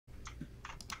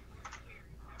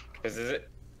Cause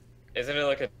isn't it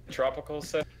like a tropical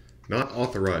set? Not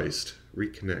authorized.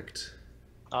 Reconnect.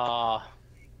 Ah.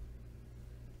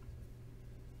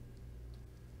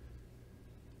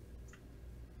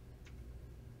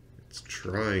 It's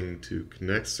trying to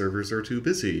connect. Servers are too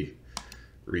busy.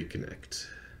 Reconnect.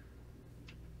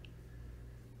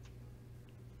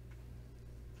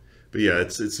 But yeah,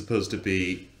 it's supposed to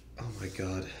be. Oh my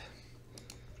god.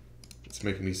 It's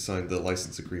making me sign the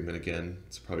license agreement again.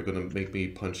 It's probably going to make me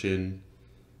punch in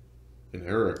an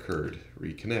error occurred.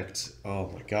 Reconnect. Oh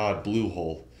my god, blue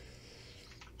hole.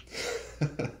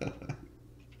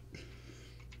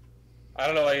 I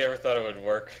don't know why you ever thought it would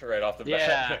work right off the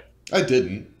bat. I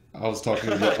didn't. I was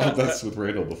talking about this with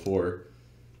Randall before.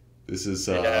 This is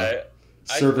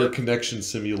Server Connection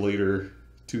Simulator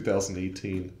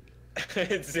 2018.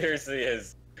 It seriously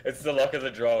is. It's the luck of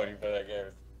the draw when you play that game.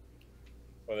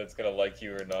 Whether it's gonna like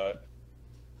you or not.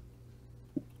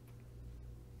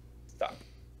 Stop.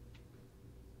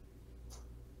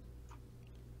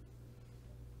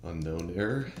 Unknown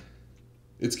error.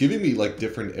 It's giving me like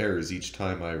different errors each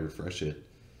time I refresh it.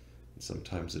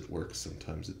 Sometimes it works,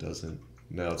 sometimes it doesn't.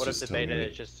 Now it's What if just the beta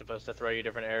is just supposed to throw you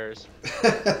different errors?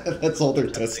 That's all they're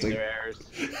testing. Their errors.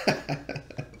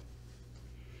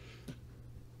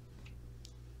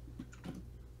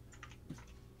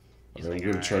 I'm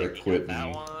going to try to quit and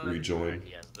that one, rejoin.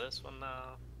 He has this one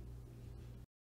now.